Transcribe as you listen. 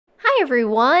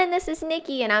everyone, this is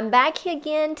Nikki and I'm back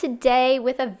again today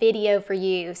with a video for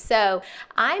you. So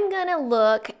I'm gonna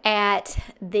look at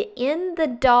the In the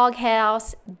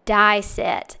Doghouse die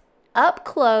set up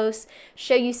close,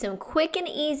 show you some quick and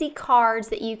easy cards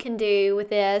that you can do with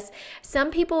this.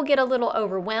 Some people get a little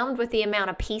overwhelmed with the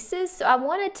amount of pieces, so I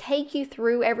want to take you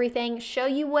through everything, show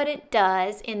you what it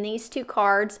does in these two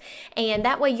cards, and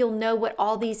that way you'll know what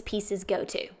all these pieces go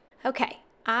to. Okay.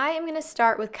 I am going to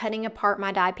start with cutting apart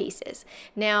my die pieces.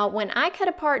 Now, when I cut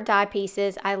apart die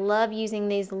pieces, I love using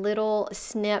these little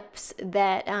snips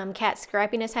that Kat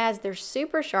Scrappiness has. They're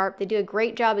super sharp. They do a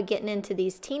great job of getting into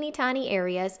these teeny tiny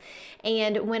areas.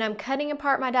 And when I'm cutting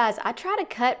apart my dies, I try to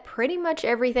cut pretty much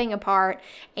everything apart,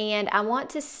 and I want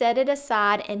to set it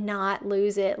aside and not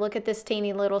lose it. Look at this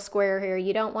teeny little square here.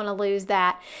 You don't want to lose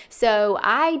that. So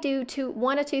I do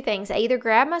one of two things. I either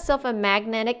grab myself a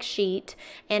magnetic sheet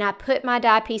and I put my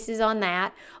die pieces on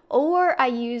that, or I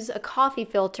use a coffee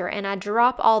filter and I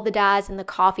drop all the dies in the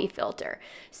coffee filter.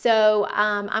 So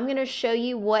I'm going to show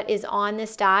you what is on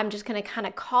this die. I'm just going to kind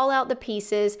of call out the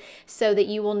pieces so that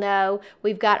you will know.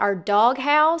 We've got our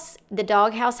doghouse. The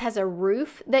doghouse has a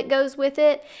roof that goes with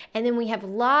it, and then we have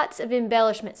lots of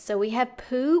embellishments. So we have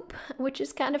poop, which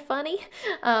is kind of funny.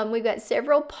 We've got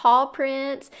several paw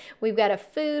prints. We've got a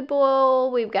food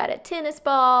bowl. We've got a tennis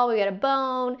ball. We've got a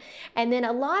bone, and then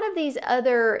a lot of these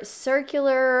other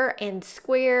circular and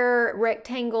square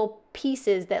rectangle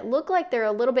pieces that look like they're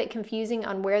a little bit confusing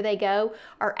on where they go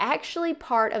are actually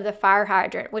part of the fire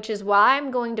hydrant, which is why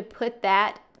I'm going to put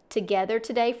that together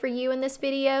today for you in this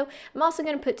video. I'm also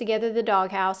going to put together the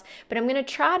doghouse, but I'm going to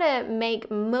try to make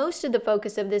most of the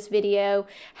focus of this video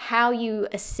how you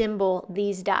assemble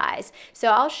these dies. So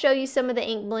I'll show you some of the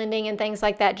ink blending and things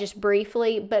like that just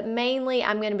briefly, but mainly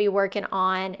I'm going to be working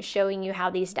on showing you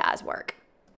how these dies work.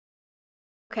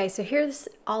 Okay, so here's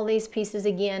all these pieces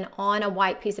again on a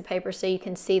white piece of paper so you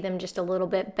can see them just a little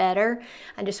bit better.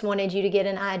 I just wanted you to get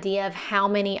an idea of how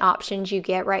many options you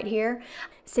get right here.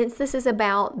 Since this is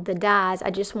about the dies,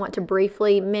 I just want to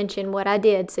briefly mention what I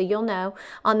did so you'll know.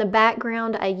 On the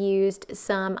background, I used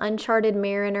some Uncharted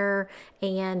Mariner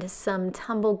and some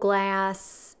Tumble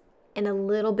Glass and a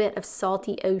little bit of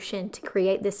Salty Ocean to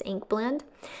create this ink blend.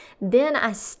 Then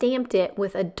I stamped it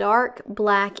with a dark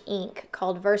black ink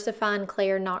called Versafine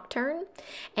Clair Nocturne,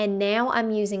 and now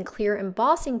I'm using clear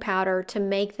embossing powder to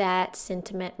make that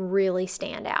sentiment really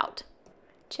stand out.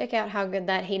 Check out how good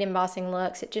that heat embossing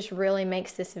looks. It just really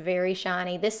makes this very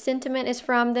shiny. This sentiment is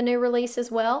from the new release as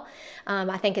well.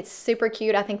 I think it's super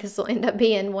cute. I think this will end up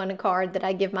being one card that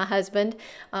I give my husband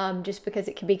just because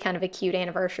it could be kind of a cute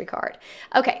anniversary card.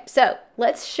 Okay, so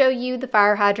let's show you the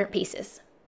fire hydrant pieces.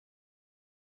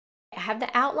 I have the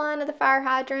outline of the fire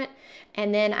hydrant,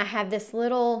 and then I have this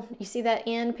little, you see that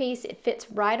end piece? It fits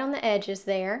right on the edges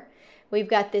there. We've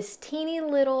got this teeny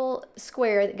little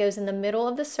square that goes in the middle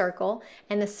of the circle,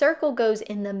 and the circle goes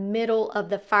in the middle of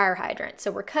the fire hydrant.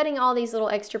 So we're cutting all these little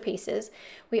extra pieces.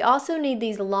 We also need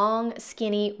these long,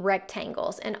 skinny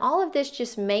rectangles, and all of this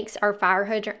just makes our fire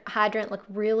hydrant look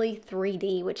really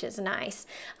 3D, which is nice.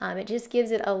 It just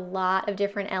gives it a lot of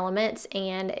different elements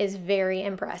and is very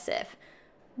impressive.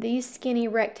 These skinny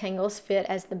rectangles fit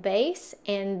as the base,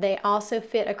 and they also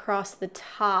fit across the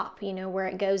top, you know, where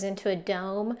it goes into a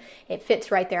dome. It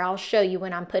fits right there. I'll show you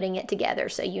when I'm putting it together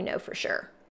so you know for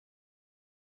sure.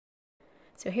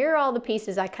 So here are all the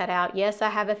pieces I cut out. Yes,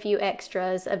 I have a few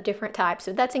extras of different types,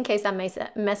 so that's in case I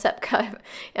mess up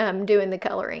doing the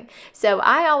coloring. So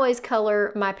I always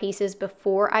color my pieces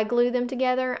before I glue them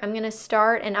together. I'm going to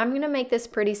start, and I'm going to make this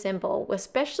pretty simple,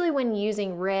 especially when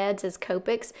using reds as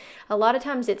Copics. A lot of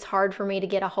times it's hard for me to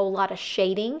get a whole lot of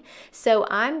shading, so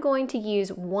I'm going to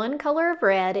use one color of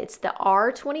red. It's the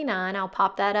R29. I'll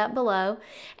pop that up below,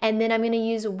 and then I'm going to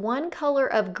use one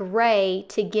color of gray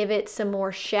to give it some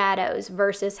more shadows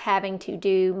versus having to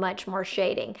do much more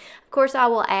shading. Of course, I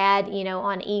will add, you know,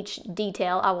 on each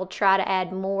detail, I will try to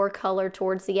add more color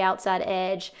towards the outside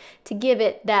edge to give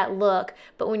it that look.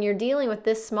 But when you're dealing with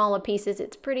this small of pieces,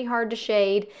 it's pretty hard to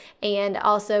shade, and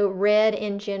also red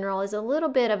in general is a little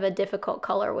bit of a difficult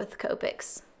color with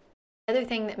Copics. The other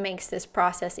thing that makes this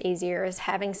process easier is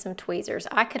having some tweezers.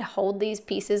 I could hold these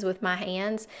pieces with my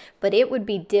hands, but it would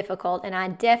be difficult, and I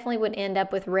definitely would end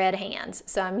up with red hands.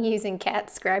 So I'm using Kat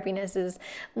Scrappiness's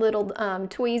little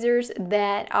tweezers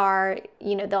that are,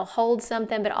 you know, they'll hold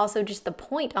something, but also just the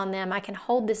point on them. I can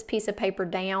hold this piece of paper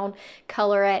down,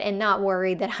 color it, and not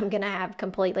worry that I'm gonna have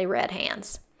completely red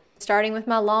hands. Starting with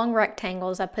my long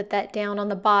rectangles, I put that down on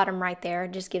the bottom right there.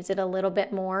 It just gives it a little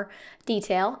bit more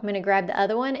detail. I'm going to grab the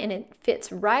other one and it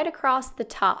fits right across the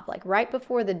top, like right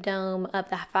before the dome of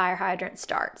the fire hydrant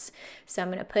starts. So I'm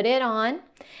going to put it on,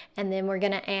 and then we're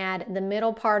going to add the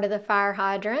middle part of the fire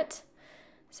hydrant.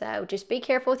 So just be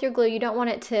careful with your glue. You don't want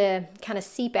it to kind of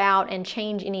seep out and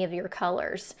change any of your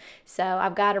colors. So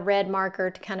I've got a red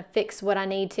marker to kind of fix what I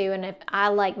need to, and if I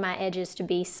like my edges to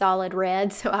be solid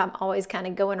red, so I'm always kind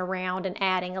of going around and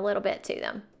adding a little bit to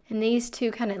them. And these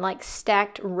two kind of like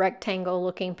stacked rectangle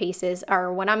looking pieces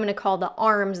are what I'm going to call the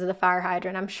arms of the fire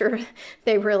hydrant. I'm sure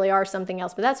they really are something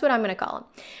else, but that's what I'm going to call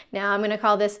them. Now I'm going to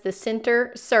call this the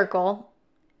center circle.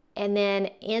 And then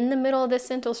in the middle of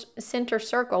the center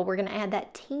circle, we're going to add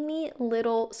that teeny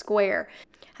little square.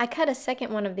 I cut a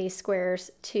second one of these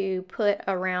squares to put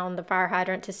around the fire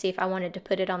hydrant to see if I wanted to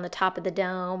put it on the top of the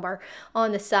dome or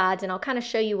on the sides, and I'll kind of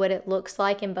show you what it looks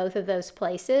like in both of those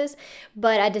places.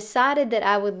 But I decided that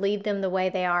I would leave them the way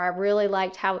they are. I really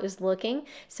liked how it was looking,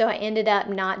 so I ended up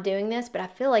not doing this, but I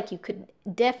feel like you could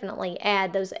definitely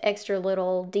add those extra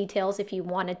little details if you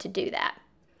wanted to do that.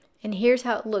 And here's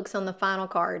how it looks on the final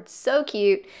card. So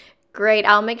cute. Great.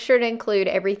 I'll make sure to include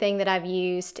everything that I've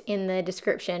used in the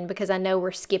description because I know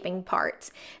we're skipping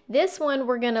parts. This one,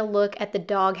 we're going to look at the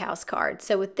doghouse card.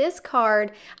 So with this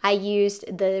card, I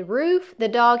used the roof, the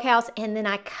doghouse, and then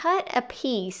I cut a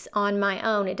piece on my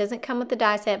own. It doesn't come with the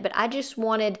die set, but I just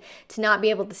wanted to not be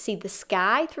able to see the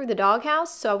sky through the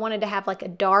doghouse. So I wanted to have like a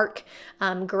dark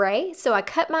gray. So I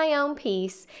cut my own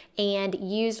piece and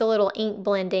used a little ink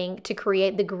blending to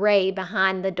create the gray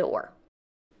behind the door.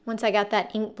 Once I got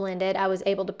that ink blended, I was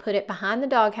able to put it behind the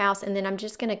doghouse, and then I'm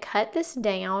just going to cut this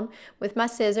down with my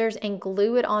scissors and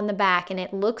glue it on the back, and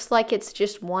it looks like it's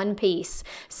just one piece.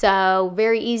 So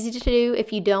very easy to do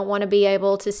if you don't want to be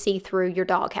able to see through your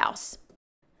doghouse.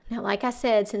 Now, like I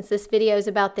said, since this video is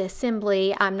about the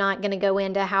assembly, I'm not going to go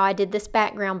into how I did this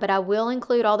background, but I will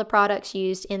include all the products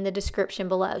used in the description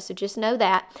below, so just know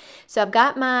that. So I've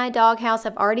got my doghouse.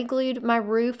 I've already glued my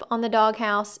roof on the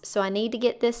doghouse, so I need to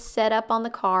get this set up on the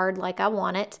card like I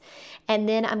want it. And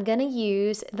then I'm going to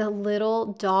use the little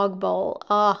dog bowl.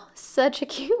 Oh, such a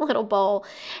cute little bowl.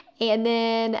 And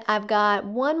then I've got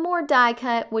one more die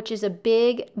cut, which is a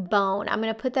big bone. I'm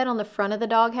going to put that on the front of the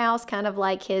doghouse, kind of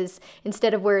like his,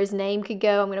 instead of where his name could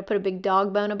go, I'm going to put a big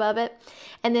dog bone above it.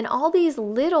 And then all these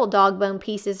little dog bone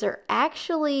pieces are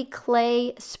actually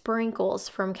clay sprinkles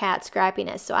from Kat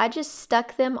Scrappiness. So I just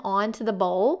stuck them onto the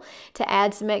bowl to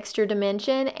add some extra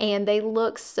dimension, and they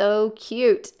look so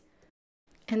cute.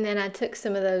 And then I took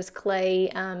some of those clay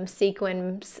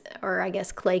sequins, or I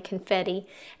guess clay confetti,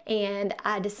 and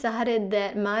I decided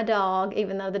that my dog,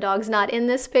 even though the dog's not in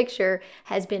this picture,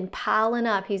 has been piling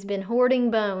up. He's been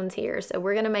hoarding bones here. So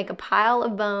we're going to make a pile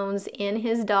of bones in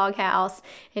his doghouse,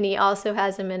 and he also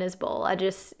has them in his bowl. I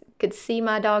just could see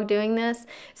my dog doing this,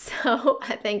 so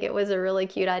I think it was a really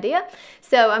cute idea.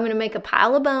 So I'm going to make a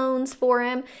pile of bones for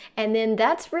him, and then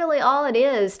that's really all it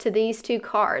is to these two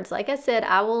cards. Like I said,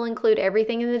 I will include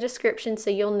everything in the description so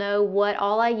you'll know what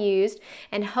all I used,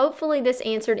 and hopefully this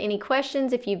answered any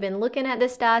questions if you've been looking at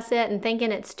this die set and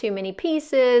thinking it's too many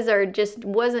pieces or just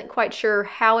wasn't quite sure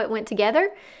how it went together.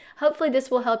 Hopefully this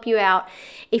will help you out.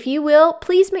 If you will,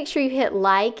 please make sure you hit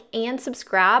like and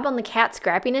subscribe on the Kat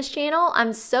Scrappiness channel.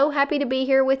 I'm so happy to be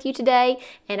here with you today,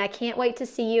 and I can't wait to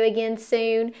see you again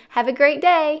soon. Have a great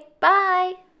day.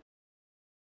 Bye.